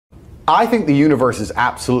I think the universe is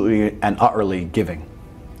absolutely and utterly giving.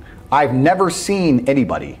 I've never seen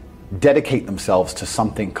anybody dedicate themselves to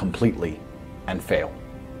something completely and fail.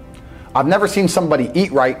 I've never seen somebody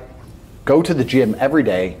eat right, go to the gym every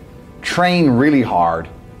day, train really hard,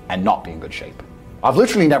 and not be in good shape. I've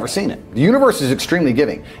literally never seen it. The universe is extremely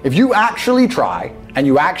giving. If you actually try, and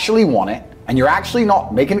you actually want it, and you're actually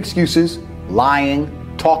not making excuses, lying,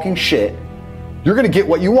 talking shit, you're gonna get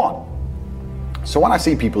what you want. So when I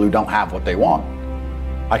see people who don't have what they want,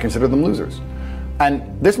 I consider them losers.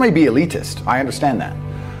 And this may be elitist, I understand that.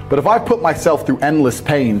 But if I put myself through endless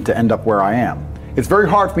pain to end up where I am, it's very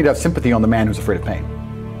hard for me to have sympathy on the man who's afraid of pain.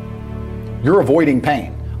 You're avoiding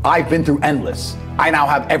pain. I've been through endless. I now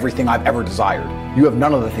have everything I've ever desired. You have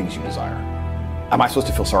none of the things you desire. Am I supposed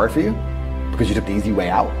to feel sorry for you because you took the easy way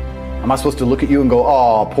out? Am I supposed to look at you and go,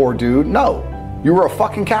 oh, poor dude? No, you were a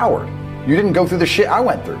fucking coward. You didn't go through the shit I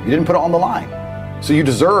went through. You didn't put it on the line. So you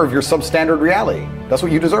deserve your substandard reality. That's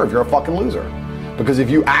what you deserve. You're a fucking loser. Because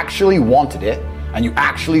if you actually wanted it and you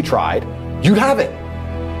actually tried, you'd have it.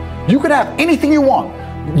 You could have anything you want.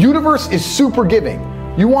 Universe is super giving.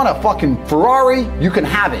 You want a fucking Ferrari, you can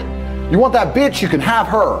have it. You want that bitch, you can have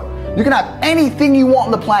her. You can have anything you want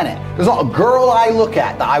on the planet. There's not a girl I look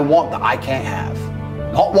at that I want that I can't have.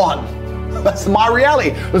 Not one. That's my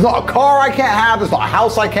reality. There's not a car I can't have. There's not a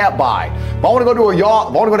house I can't buy. If I want to go to a yacht,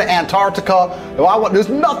 if I want to go to Antarctica, there's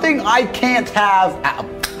nothing I can't have.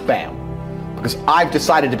 Bam. Because I've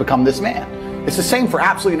decided to become this man. It's the same for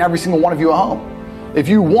absolutely every single one of you at home. If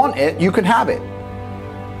you want it, you can have it.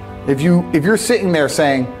 If you're sitting there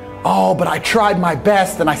saying, oh, but I tried my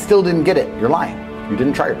best and I still didn't get it, you're lying. You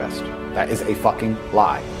didn't try your best. That is a fucking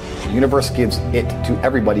lie. The universe gives it to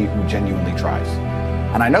everybody who genuinely tries.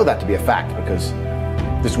 And I know that to be a fact because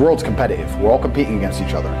this world's competitive. We're all competing against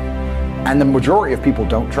each other. And the majority of people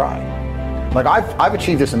don't try. Like I've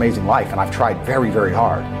achieved this amazing life and I've tried very, very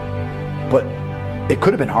hard. But it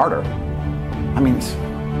could have been harder. I mean,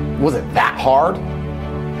 was it that hard?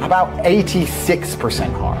 About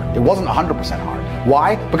 86% hard. It wasn't 100% hard.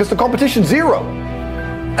 Why? Because the competition's zero.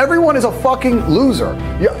 Everyone is a fucking loser.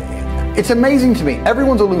 It's amazing to me.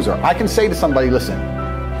 Everyone's a loser. I can say to somebody, listen,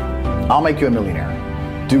 I'll make you a millionaire.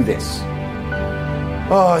 Do this.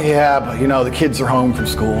 Oh yeah, but the kids are home from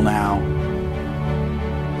school now.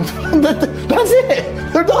 That's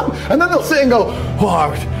it. They're done. And then they'll sit and go, oh,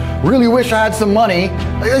 I really wish I had some money.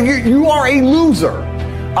 You are a loser.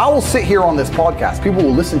 I will sit here on this podcast. People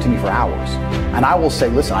will listen to me for hours. And I will say,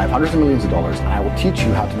 listen, I have hundreds of millions of dollars and I will teach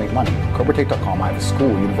you how to make money. CobraTate.com, I have a school,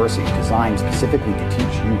 university designed specifically to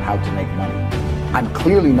teach you how to make money. I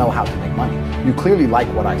clearly know how to make money. You clearly like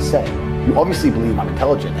what I say. You obviously believe I'm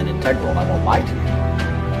intelligent and integral and I won't lie to you.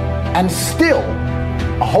 And still,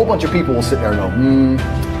 a whole bunch of people will sit there and go,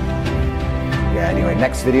 yeah, anyway,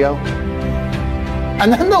 next video.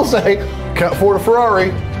 And then they'll say, can't afford a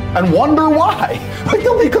Ferrari, and wonder why. Like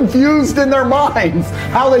they'll be confused in their minds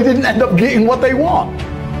how they didn't end up getting what they want.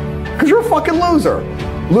 Because you're a fucking loser.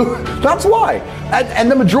 That's why.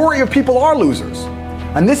 And the majority of people are losers.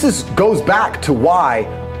 And this goes back to why,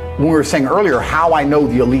 when we were saying earlier, how I know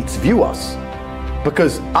the elites view us.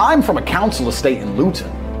 Because I'm from a council estate in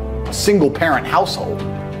Luton, a single parent household.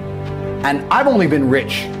 And I've only been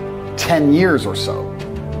rich 10 years or so.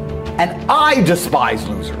 And I despise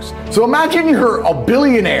losers. So imagine you're a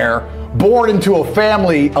billionaire born into a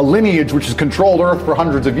family, a lineage which has controlled Earth for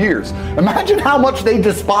hundreds of years. Imagine how much they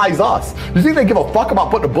despise us. You think they give a fuck about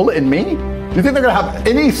putting a bullet in me? You think they're gonna have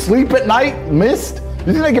any sleep at night missed?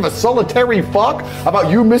 You think they give a solitary fuck about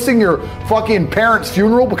you missing your fucking parents'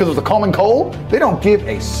 funeral because of the common cold? They don't give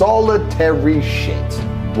a solitary shit.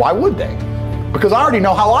 Why would they? Because I already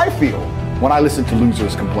know how I feel when I listen to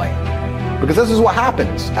losers complain. Because this is what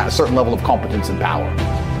happens at a certain level of competence and power.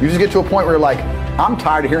 You just get to a point where you're like, I'm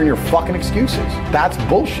tired of hearing your fucking excuses. That's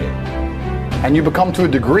bullshit. And you become, to a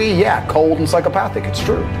degree, yeah, cold and psychopathic. It's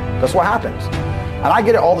true. That's what happens. And I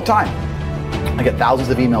get it all the time. I get thousands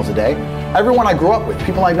of emails a day. Everyone I grew up with,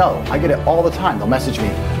 people I know, I get it all the time. They'll message me,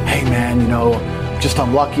 hey man, just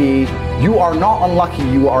unlucky. You are not unlucky.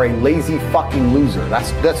 You are a lazy fucking loser.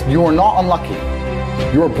 You are not unlucky.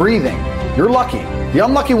 You are breathing. You're lucky. The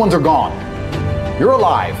unlucky ones are gone. You're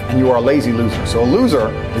alive and you are a lazy loser. So a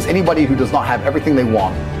loser is anybody who does not have everything they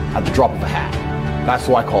want at the drop of a hat. That's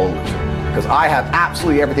who I call a loser. Because I have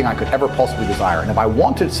absolutely everything I could ever possibly desire. And if I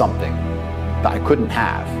wanted something that I couldn't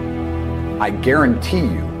have, I guarantee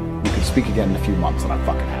you could speak again in a few months and I'd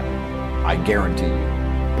fucking have it. I guarantee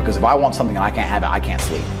you. Because if I want something and I can't have it, I can't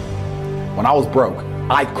sleep. When I was broke,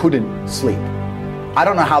 I couldn't sleep. I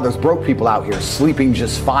don't know how there's broke people out here sleeping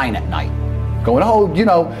just fine at night. Going,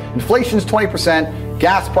 inflation's 20%,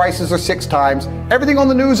 Gas prices are 6 times. Everything on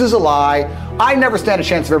the news is a lie. I never stand a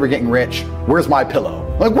chance of ever getting rich. Where's my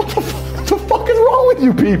pillow? Like, what the fuck is wrong with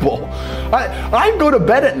you people? I'd go to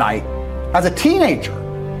bed at night as a teenager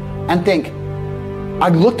and think, I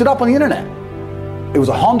looked it up on the internet. It was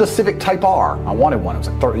a Honda Civic Type R. I wanted one. It was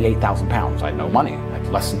like 38,000 pounds. I had no money. I had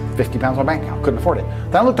less than 50 pounds on my bank account. Couldn't afford it.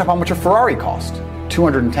 Then I looked up how much a Ferrari cost.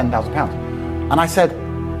 210,000 pounds. And I said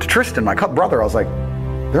to Tristan, my brother, I was like,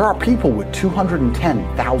 there are people with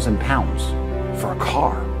 210,000 pounds for a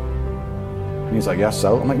car. And he's like, yes,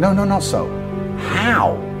 so? I'm like, no, not so.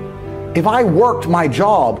 How? If I worked my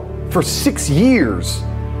job for 6 years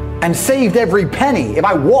and saved every penny, if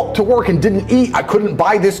I walked to work and didn't eat, I couldn't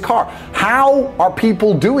buy this car. How are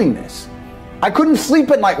people doing this? I couldn't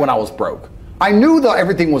sleep at night when I was broke. I knew that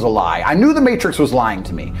everything was a lie. I knew the Matrix was lying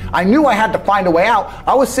to me. I knew I had to find a way out.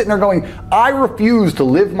 I was sitting there going, I refuse to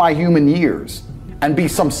live my human years and be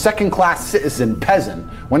some second-class citizen peasant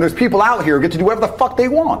when there's people out here who get to do whatever the fuck they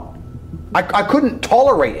want. I couldn't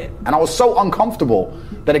tolerate it, and I was so uncomfortable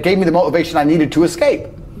that it gave me the motivation I needed to escape.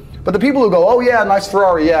 But the people who go, oh yeah, nice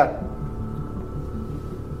Ferrari, yeah.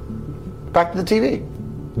 Back to the TV.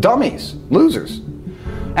 Dummies, losers.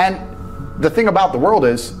 And the thing about the world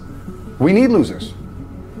is, we need losers.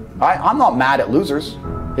 I'm not mad at losers.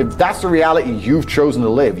 If that's the reality you've chosen to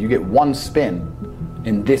live, you get one spin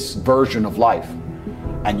in this version of life,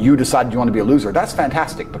 and you decided you want to be a loser, that's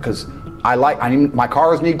fantastic, because my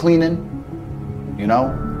cars need cleaning, you know,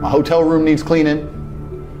 my hotel room needs cleaning,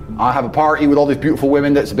 I have a party with all these beautiful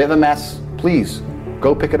women that's a bit of a mess. Please,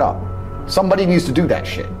 go pick it up. Somebody needs to do that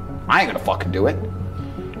shit. I ain't gonna fucking do it.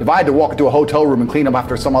 If I had to walk into a hotel room and clean up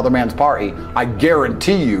after some other man's party, I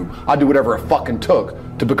guarantee you I'd do whatever it fucking took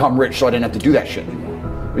to become rich so I didn't have to do that shit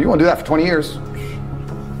anymore. But you wanna do that for 20 years?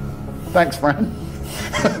 Thanks, friend.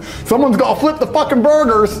 Someone's gotta flip the fucking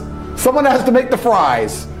burgers. Someone has to make the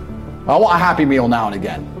fries. I want a Happy Meal now and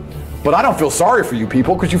again. But I don't feel sorry for you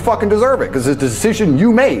people, because you fucking deserve it, because it's a decision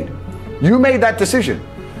you made. You made that decision.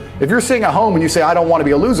 If you're sitting at home and you say, I don't want to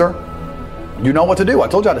be a loser, you know what to do. I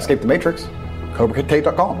told you how to escape the Matrix.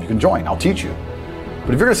 CobraTate.com. You can join. I'll teach you.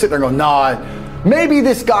 But if you're going to sit there and go, nah, maybe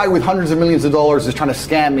this guy with hundreds of millions of dollars is trying to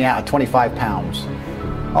scam me out of 25 pounds.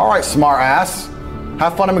 All right, smart ass.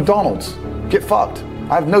 Have fun at McDonald's. Get fucked.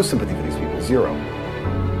 I have no sympathy for these people. Zero.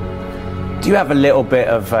 Do you have a little bit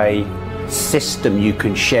of a system you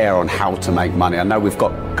can share on how to make money? I know we've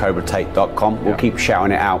got CobraTate.com. We'll keep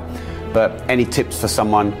shouting it out. But any tips for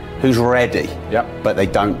someone who's ready, but they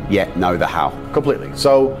don't yet know the how? Completely.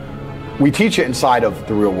 So we teach it inside of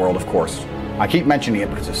the real world, of course. I keep mentioning it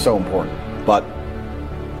because it's so important. But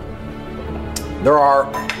there are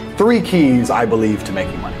 3 keys, I believe, to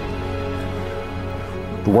making money.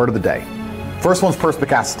 The word of the day. First one's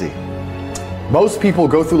perspicacity. Most people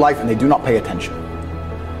go through life and they do not pay attention.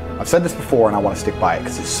 I've said this before and I want to stick by it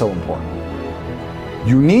because it's so important.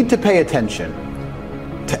 You need to pay attention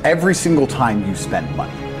to every single time you spend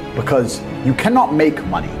money, because you cannot make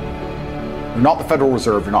money. You're not the Federal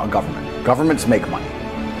Reserve, you're not a government. Governments make money.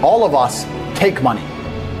 All of us take money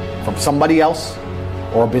from somebody else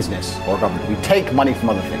or a business or a government. We take money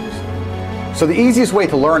from other things. So the easiest way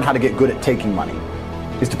to learn how to get good at taking money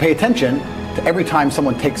is to pay attention to every time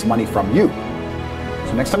someone takes money from you.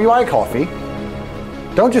 So next time you buy a coffee,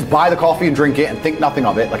 don't just buy the coffee and drink it and think nothing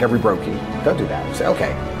of it like every brokey. Don't do that. Say,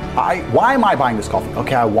 okay, why am I buying this coffee?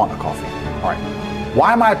 Okay, I want a coffee. All right.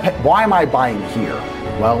 Why am I buying here?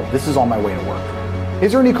 Well, this is on my way to work.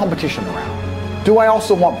 Is there any competition around? Do I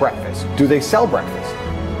also want breakfast? Do they sell breakfast?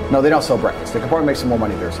 No, they don't sell breakfast. They could probably make some more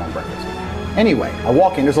money if they're selling breakfast. Anyway, I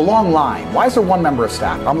walk in, there's a long line. Why is there one member of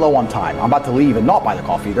staff? I'm low on time. I'm about to leave and not buy the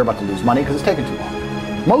coffee. They're about to lose money because it's taking too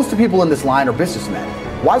long. Most of the people in this line are businessmen.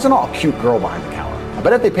 Why is there not a cute girl behind the counter? I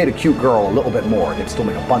bet if they paid a cute girl a little bit more, they'd still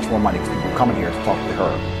make a bunch more money because people come in here to talk to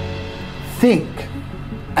her. Think.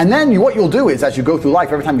 And then what you'll do is, as you go through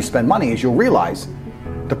life, every time you spend money, is you'll realize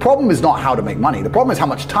the problem is not how to make money. The problem is how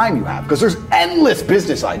much time you have, because there's endless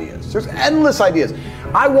business ideas. There's endless ideas.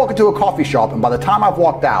 I walk into a coffee shop, and by the time I've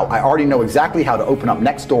walked out, I already know exactly how to open up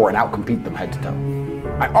next door and outcompete them head to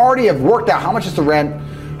toe. I already have worked out how much is the rent,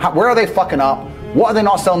 where are they fucking up, what are they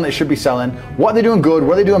not selling that they should be selling, what are they doing good,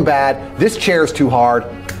 what are they doing bad, this chair is too hard,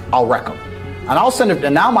 I'll wreck them. And I'll send it,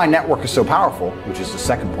 and now my network is so powerful, which is the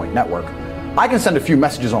second point, network, I can send a few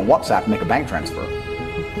messages on WhatsApp and make a bank transfer.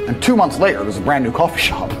 And 2 months later, there's a brand new coffee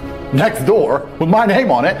shop next door with my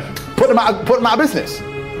name on it, put them out of business.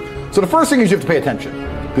 So the first thing is you have to pay attention.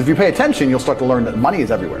 Because if you pay attention, you'll start to learn that money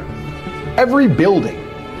is everywhere. Every building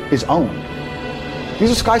is owned.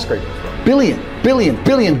 These are skyscrapers. Billions.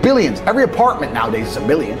 Every apartment nowadays is $1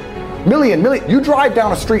 million. million. You drive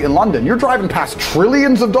down a street in London, you're driving past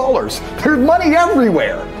trillions of dollars. There's money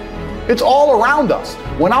everywhere. It's all around us.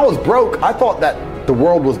 When I was broke, I thought that the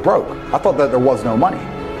world was broke. I thought that there was no money.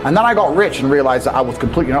 And then I got rich and realized that I was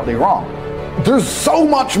completely and utterly wrong. There's so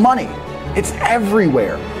much money. It's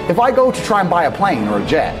everywhere. If I go to try and buy a plane or a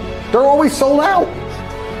jet, they're always sold out.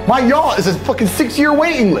 My yacht is a fucking 6-year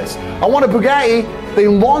waiting list. I want a Bugatti, they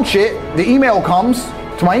launch it, the email comes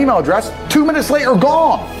to my email address, 2 minutes later,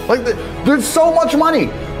 gone. Like, there's so much money.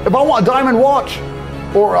 If I want a diamond watch,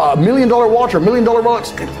 or $1 million watch, or $1 million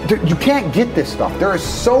Rolex, you can't get this stuff. There is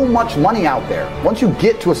so much money out there. Once you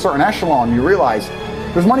get to a certain echelon, you realize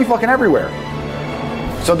there's money fucking everywhere.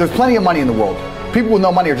 So there's plenty of money in the world. People with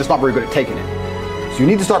no money are just not very good at taking it. So you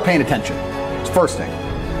need to start paying attention. It's the first thing.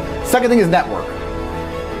 Second thing is network.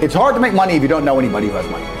 It's hard to make money if you don't know anybody who has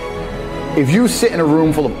money. If you sit in a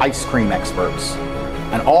room full of ice cream experts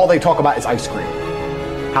and all they talk about is ice cream,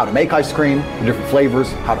 how to make ice cream, the different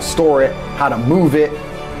flavors, how to store it, how to move it,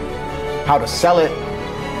 how to sell it,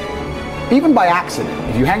 even by accident,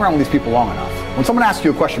 if you hang around with these people long enough, when someone asks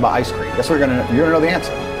you a question about ice cream, guess what you're gonna know the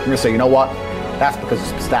answer. You're gonna say, you know what? That's because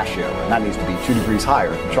it's pistachio, and that needs to be 2 degrees higher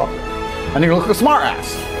than chocolate. And you're gonna look like a smart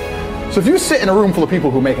ass. So if you sit in a room full of people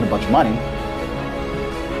who are making a bunch of money,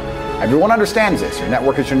 everyone understands this. Your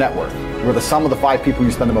network is your net worth. You're the sum of the 5 people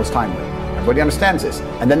you spend the most time with. Everybody understands this.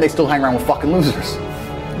 And then they still hang around with fucking losers.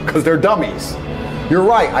 Because they're dummies. You're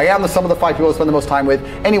right, I am the sum of the 5 people I spend the most time with.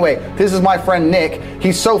 Anyway, this is my friend Nick.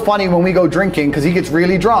 He's so funny when we go drinking because he gets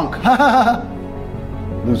really drunk.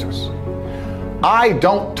 Losers. I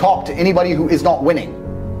don't talk to anybody who is not winning.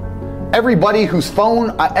 Everybody whose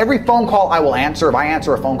phone, every phone call I will answer, if I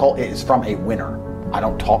answer a phone call, it is from a winner. I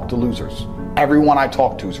don't talk to losers. Everyone I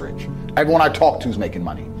talk to is rich. Everyone I talk to is making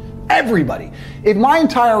money. Everybody. If my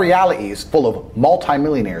entire reality is full of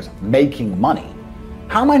multimillionaires making money,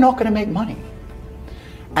 how am I not going to make money?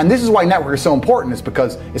 And this is why network is so important, is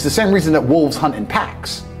because it's the same reason that wolves hunt in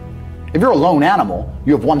packs. If you're a lone animal,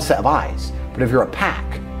 you have one set of eyes. But if you're a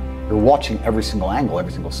pack, you're watching every single angle,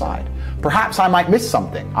 every single side. Perhaps I might miss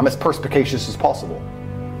something. I'm as perspicacious as possible.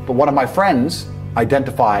 But one of my friends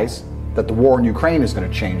identifies that the war in Ukraine is going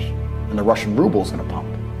to change and the Russian ruble is going to pump.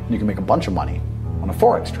 And you can make a bunch of money on a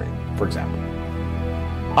Forex trade, for example.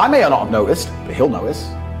 I may not have noticed, but he'll notice.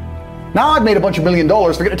 Now I've made a bunch of $1 million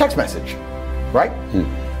for getting a text message, right?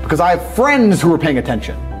 Because I have friends who are paying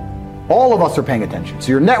attention. All of us are paying attention. So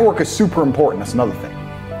your network is super important. That's another thing.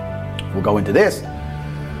 We'll go into this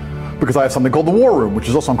because I have something called the War Room, which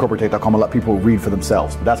is also on CorporateTate.com. I'll let people read for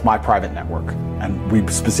themselves. But that's my private network. And we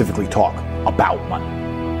specifically talk about money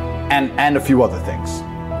and a few other things.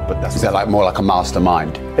 But that's is that like more like a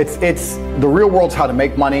mastermind? It's the real world's how to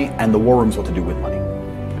make money, and the War Room's what to do with money,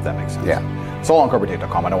 if that makes sense. Yeah. It's all on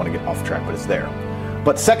CorporateTate.com. I don't want to get off track, but it's there.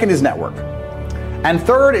 But second is network. And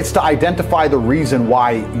third, it's to identify the reason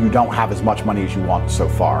why you don't have as much money as you want so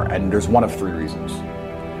far. And there's one of 3 reasons.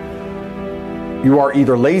 You are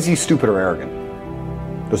either lazy, stupid, or arrogant.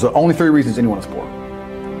 Those are the only 3 reasons anyone is poor.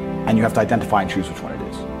 And you have to identify and choose which one it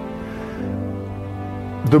is.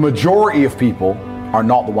 The majority of people are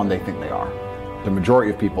not the one they think they are. The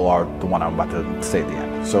majority of people are the one I'm about to say at the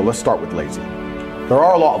end. So let's start with lazy. There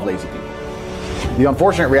are a lot of lazy people. The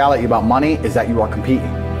unfortunate reality about money is that you are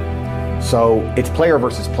competing. So it's player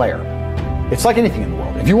versus player. It's like anything in the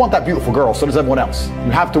world. If you want that beautiful girl, so does everyone else.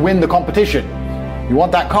 You have to win the competition. You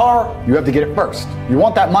want that car, you have to get it first. You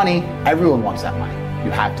want that money, everyone wants that money.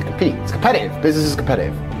 You have to compete. It's competitive. Business is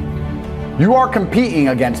competitive. You are competing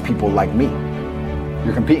against people like me.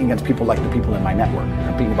 You're competing against people like the people in my network. You're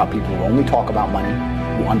competing about people who only talk about money,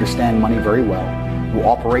 who understand money very well, who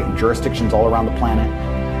operate in jurisdictions all around the planet,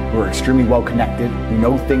 who are extremely well connected, who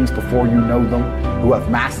know things before you know them, who have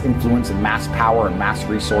mass influence and mass power and mass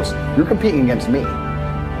resource. You're competing against me.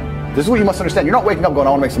 This is what you must understand. You're not waking up going, I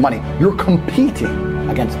want to make some money. You're competing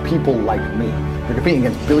against people like me. You're competing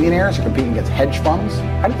against billionaires. You're competing against hedge funds.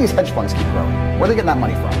 How do these hedge funds keep growing? Where are they getting that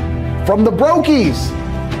money from? From the brokies.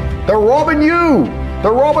 They're robbing you.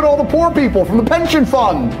 They're robbing all the poor people from the pension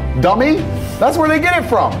fund, dummy. That's where they get it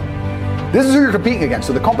from. This is who you're competing against.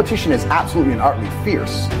 So the competition is absolutely and utterly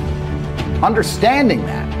fierce. Understanding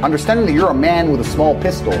that you're a man with a small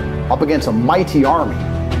pistol up against a mighty army.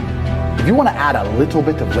 If you want to add a little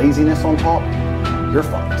bit of laziness on top, you're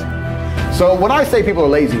fucked. So when I say people are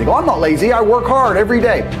lazy, they go, I'm not lazy, I work hard every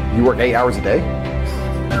day. You work 8 hours a day?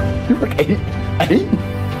 You work 8?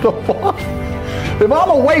 The fuck? If I'm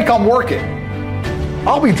awake, I'm working.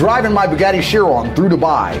 I'll be driving my Bugatti Chiron through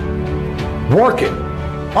Dubai, working.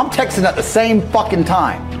 I'm texting at the same fucking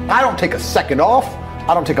time. I don't take a second off.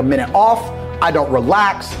 I don't take a minute off. I don't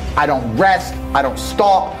relax, I don't rest, I don't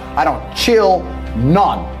stop, I don't chill,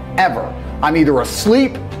 none, ever. I'm either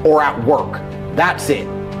asleep or at work. That's it.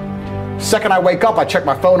 Second I wake up, I check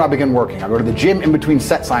my phone, I begin working. I go to the gym, in between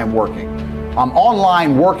sets I am working. I'm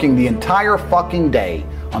online working the entire fucking day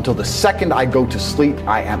until the second I go to sleep,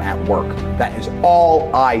 I am at work. That is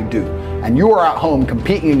all I do. And you are at home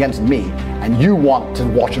competing against me, and you want to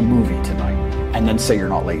watch a movie tonight and then say you're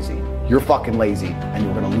not lazy. You're fucking lazy and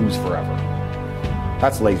you're gonna lose forever.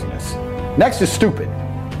 That's laziness. Next is stupid.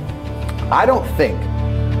 I don't think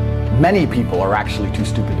many people are actually too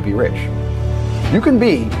stupid to be rich. You can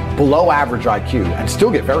be below average IQ and still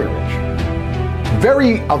get very rich.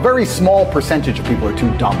 A very small percentage of people are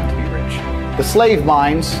too dumb to be rich. The slave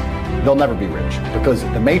minds, they'll never be rich because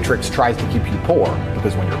the matrix tries to keep you poor,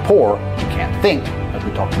 because when you're poor, you can't think, as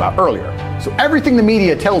we talked about earlier. So everything the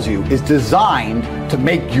media tells you is designed to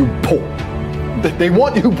make you poor. They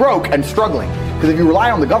want you broke and struggling, because if you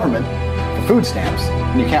rely on the government for food stamps,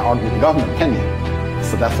 then you can't argue with the government, can you?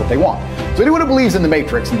 So that's what they want. So anyone who believes in the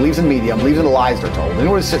matrix and believes in media and believes in the lies they're told,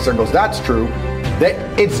 anyone who sits there and goes, that's true, that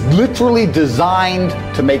it's literally designed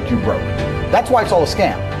to make you broke. That's why it's all a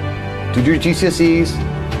scam. Do your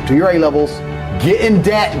GCSEs, do your A-levels, get in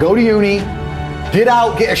debt, go to uni, get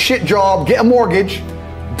out, get a shit job, get a mortgage.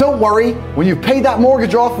 Don't worry, when you've paid that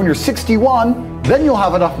mortgage off when you're 61, then you'll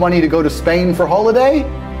have enough money to go to Spain for holiday.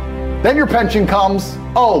 Then your pension comes.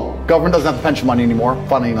 Oh, government doesn't have the pension money anymore.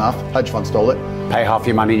 Funny enough, hedge fund stole it. Pay half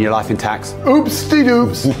your money in your life in tax.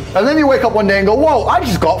 Oopsie-doops. And then you wake up one day and go, whoa, I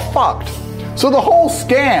just got fucked. So the whole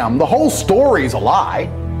scam, the whole story is a lie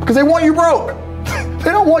because they want you broke.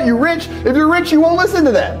 They don't want you rich. If you're rich, you won't listen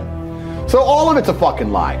to them. So all of it's a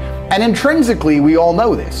fucking lie. And intrinsically, we all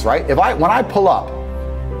know this, right? When I pull up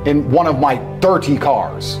in one of my 30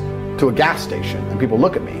 cars to a gas station and people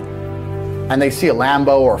look at me and they see a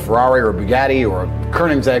Lambo or a Ferrari or a Bugatti or a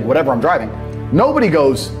Koenigsegg, whatever I'm driving, nobody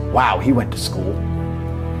goes, wow, he went to school.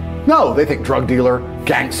 No, they think drug dealer,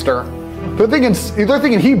 gangster. They're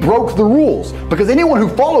thinking he broke the rules, because anyone who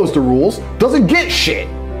follows the rules doesn't get shit.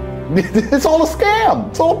 It's all a scam.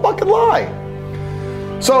 It's all a fucking lie.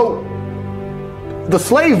 So the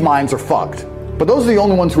slave minds are fucked, but those are the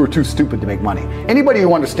only ones who are too stupid to make money. Anybody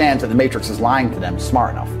who understands that the matrix is lying to them is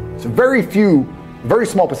smart enough. So very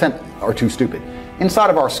small percent are too stupid. Inside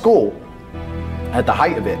of our school, at the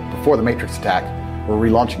height of it, before the matrix attack, we're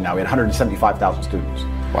relaunching now, we had 175,000 students.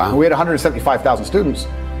 Wow. When we had 175,000 students,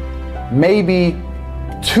 maybe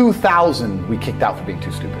 2,000 we kicked out for being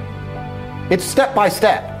too stupid. It's step by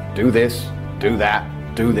step. Do this, do that,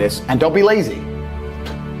 do this, and don't be lazy.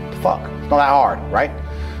 The fuck? It's not that hard, right?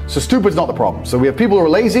 So stupid's not the problem. So we have people who are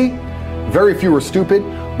lazy, very few are stupid,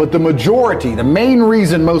 but the majority, the main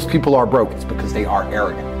reason most people are broke is because they are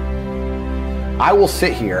arrogant. I will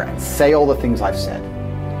sit here and say all the things I've said.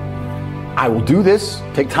 I will do this,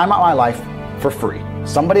 take time out of my life for free.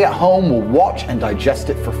 Somebody at home will watch and digest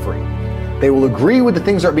it for free. They will agree with the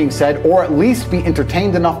things that are being said, or at least be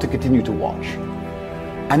entertained enough to continue to watch.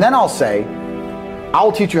 And then I'll say,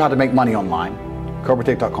 I'll teach you how to make money online.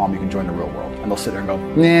 Confronting.com, you can join the real world. And they'll sit there and go,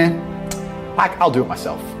 nah, I'll do it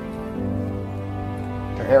myself.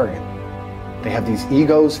 They're arrogant. They have these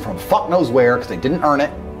egos from fuck knows where because they didn't earn it.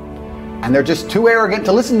 And they're just too arrogant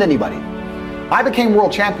to listen to anybody. I became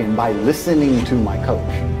world champion by listening to my coach.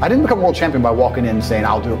 I didn't become world champion by walking in and saying,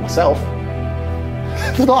 I'll do it myself.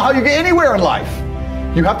 That's not how you get anywhere in life.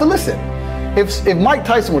 You have to listen. If Mike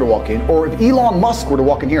Tyson were to walk in, or if Elon Musk were to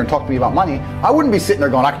walk in here and talk to me about money, I wouldn't be sitting there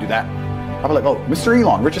going, I can do that. I'd be like, oh, Mr.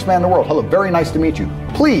 Elon, richest man in the world. Hello, very nice to meet you.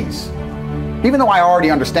 Please, even though I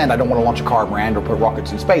already understand I don't want to launch a car brand or put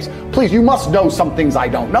rockets in space, please, you must know some things I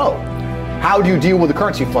don't know. How do you deal with the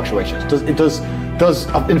currency fluctuations? Does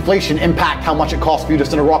inflation impact how much it costs for you to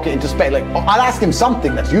send a rocket into space? Like, I'll ask him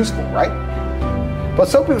something that's useful, right? But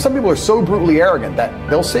some people are so brutally arrogant that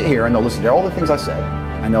they'll sit here and they'll listen to all the things I say,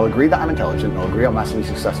 and they'll agree that I'm intelligent, they'll agree I'm massively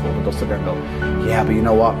successful, but they'll sit there and go, yeah, but you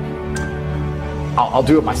know what? I'll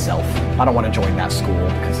do it myself. I don't want to join that school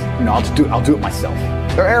because, I'll do it myself.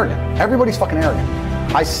 They're arrogant. Everybody's fucking arrogant.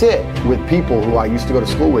 I sit with people who I used to go to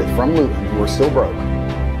school with from Luton who are still broke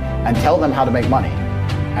and tell them how to make money.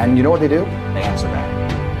 And you know what they do? They answer back.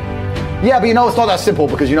 Yeah, but it's not that simple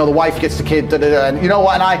because, the wife gets the kid, and you know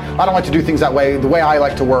what, and I don't like to do things that way, the way I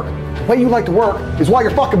like to work. The way you like to work is why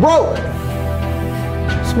you're fucking broke.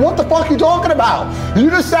 So what the fuck are you talking about? You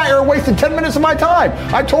just sat here and wasted 10 minutes of my time.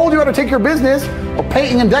 I told you how to take your business of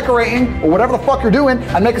painting and decorating or whatever the fuck you're doing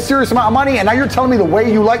and make a serious amount of money, and now you're telling me the way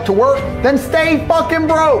you like to work? Then stay fucking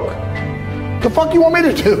broke. The fuck you want me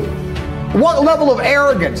to do? What level of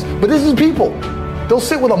arrogance? But this is people. They'll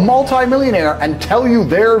sit with a multimillionaire and tell you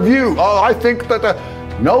their view. Oh, I think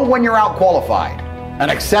that know when you're out qualified and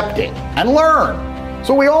accept it and learn.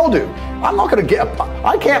 So we all do. I'm not going to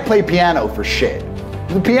I can't play piano for shit.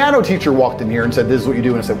 The piano teacher walked in here and said, this is what you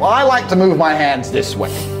do. And I said, well, I like to move my hands this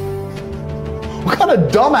way. What kind of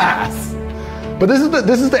dumbass? But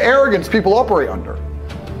this is the arrogance people operate under.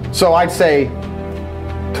 So I'd say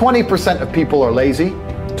 20% of people are lazy,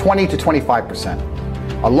 20 to 25%.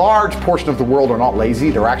 A large portion of the world are not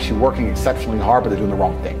lazy. They're actually working exceptionally hard, but they're doing the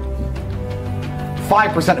wrong thing.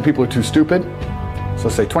 5% of people are too stupid. So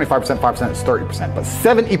say 25%, 5% is 30%. But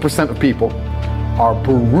 70% of people are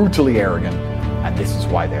brutally arrogant. And this is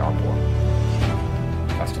why they are poor.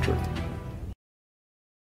 That's the truth.